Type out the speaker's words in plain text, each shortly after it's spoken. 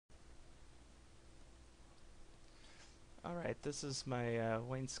Alright, this is my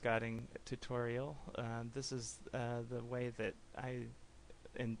wainscoting tutorial. This is the way that I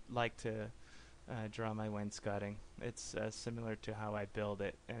like to draw my wainscoting. It's similar to how I build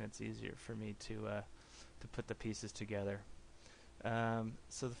it, and it's easier for me to put the pieces together.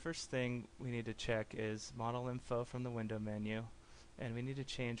 So the first thing we need to check is model info from the window menu, and we need to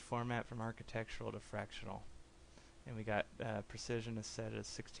change format from architectural to fractional. And we got precision is set as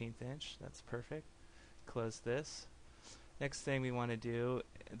 16th inch. That's perfect. Close this. Next thing we want to do,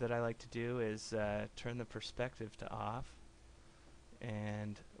 that I like to do, is turn the perspective to off,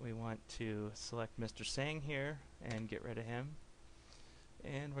 and we want to select Mr. Sang here and get rid of him,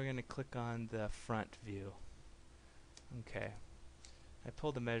 and we're going to click on the front view. Okay, I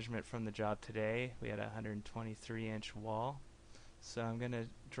pulled the measurement from the job today. We had a 123-inch wall, so I'm going to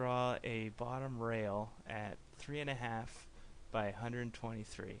draw a bottom rail at 3.5 by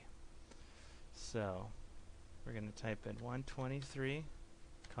 123. So we're going to type in 123,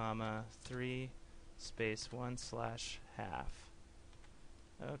 comma 3 space 1 slash half.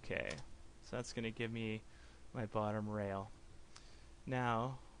 Okay, so that's going to give me my bottom rail.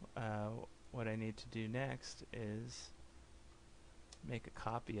 Now what I need to do next is make a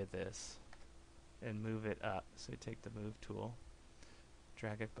copy of this and move it up. So we take the move tool,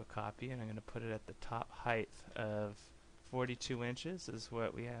 drag up a copy, and I'm going to put it at the top height of 42 inches is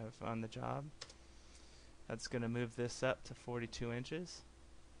what we have on the job. That's going to move this up to 42 inches.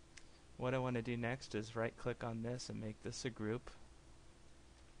 What I want to do next is right click on this and make this a group,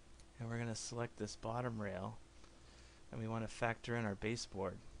 and we're going to select this bottom rail, and we want to factor in our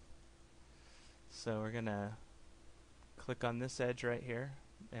baseboard. So we're going to click on this edge right here,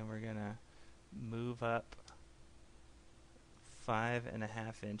 and we're going to move up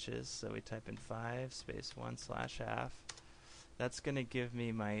 5.5 inches. So we type in 5 space 1 slash half. That's going to give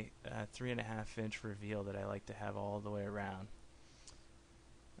me my 3.5 inch reveal that I like to have all the way around.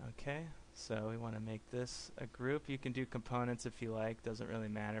 Okay, so we want to make this a group. You can do components if you like, doesn't really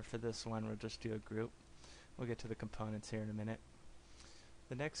matter. For this one, we'll just do a group. We'll get to the components here in a minute.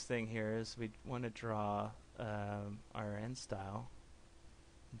 The next thing here is we want to draw our end style.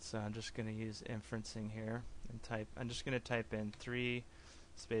 And so I'm just going to use inferencing here and I'm just going to type in 3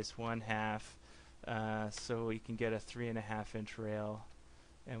 space 1 half. So we can get a 3.5 inch rail,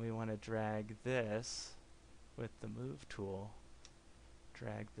 and we want to drag this with the move tool,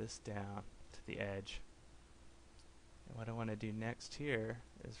 drag this down to the edge. And what I want to do next here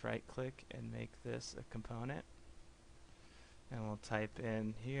is right click and make this a component, and we'll type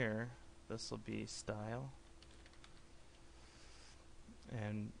in here, this will be style,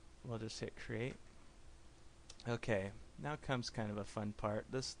 and we'll just hit create. Okay, now comes kind of a fun part.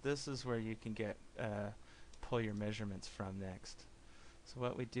 This is where you can get pull your measurements from next. So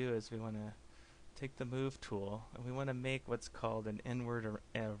what we do is we want to take the move tool, and we want to make what's called an inward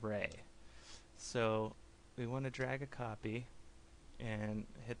array. So we want to drag a copy and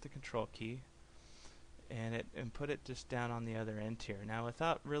hit the control key and put it just down on the other end here. Now,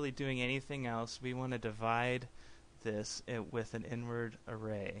 without really doing anything else, we want to divide this with an inward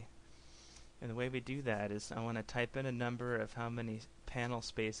array. And the way we do that is I want to type in a number of how many panel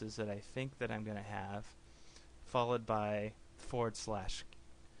spaces that I think that I'm going to have, followed by /,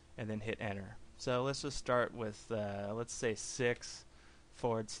 and then hit enter. So let's just start with, let's say 6 /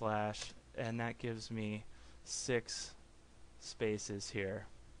 and that gives me 6 spaces here.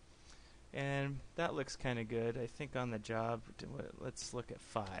 And that looks kind of good. I think on the job, let's look at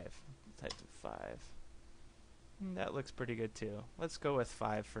 5. Type in 5. That looks pretty good too. Let's go with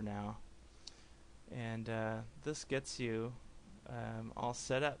 5 for now. And this gets you all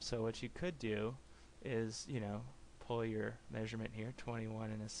set up. So what you could do is, pull your measurement here,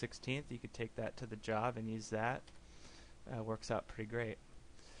 21 1/16. You could take that to the job and use that. Works out pretty great.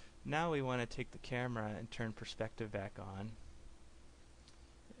 Now we want to take the camera and turn perspective back on,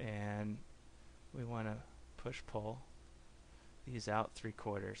 and we want to push-pull these out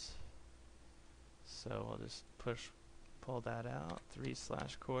 3/4. So we'll just pull that out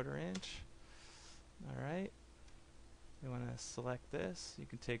 3/4 inch. Alright, we want to select this. You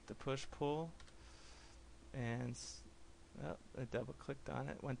can take the push-pull, and I double-clicked on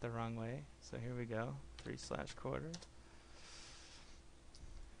it, went the wrong way. So here we go, 3/4.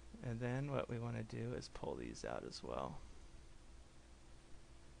 And then what we want to do is pull these out as well.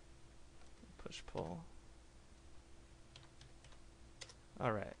 Push-pull.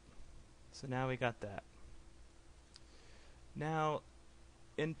 Alright, so now we got that. Now,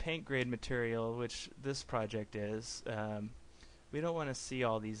 in paint grade material, which this project is, we don't want to see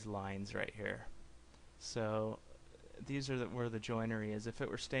all these lines right here. So these are where the joinery is. If it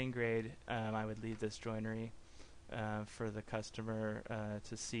were stain grade, I would leave this joinery. for the customer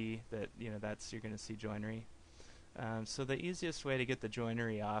to see that you're going to see joinery. So the easiest way to get the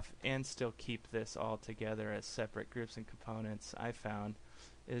joinery off and still keep this all together as separate groups and components, I found,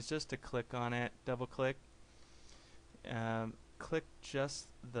 is just to click on it, double click, click just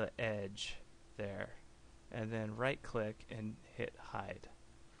the edge there, and then right click and hit hide.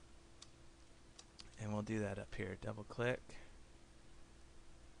 And we'll do that up here. Double click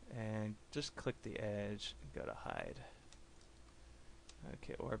and just click the edge and go to hide.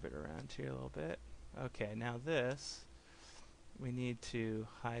 Okay, orbit around here a little bit. Okay, now this, we need to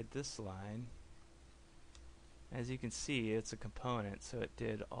hide this line. As you can see, it's a component, so it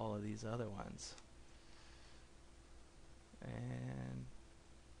did all of these other ones. And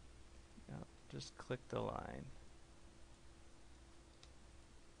just click the line.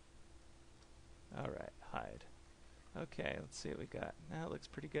 Alright, hide. Okay, let's see what we got. Now it looks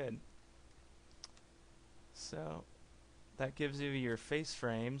pretty good. So that gives you your face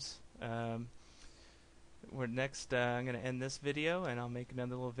frames. I'm going to end this video, and I'll make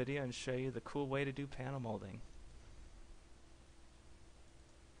another little video and show you the cool way to do panel molding.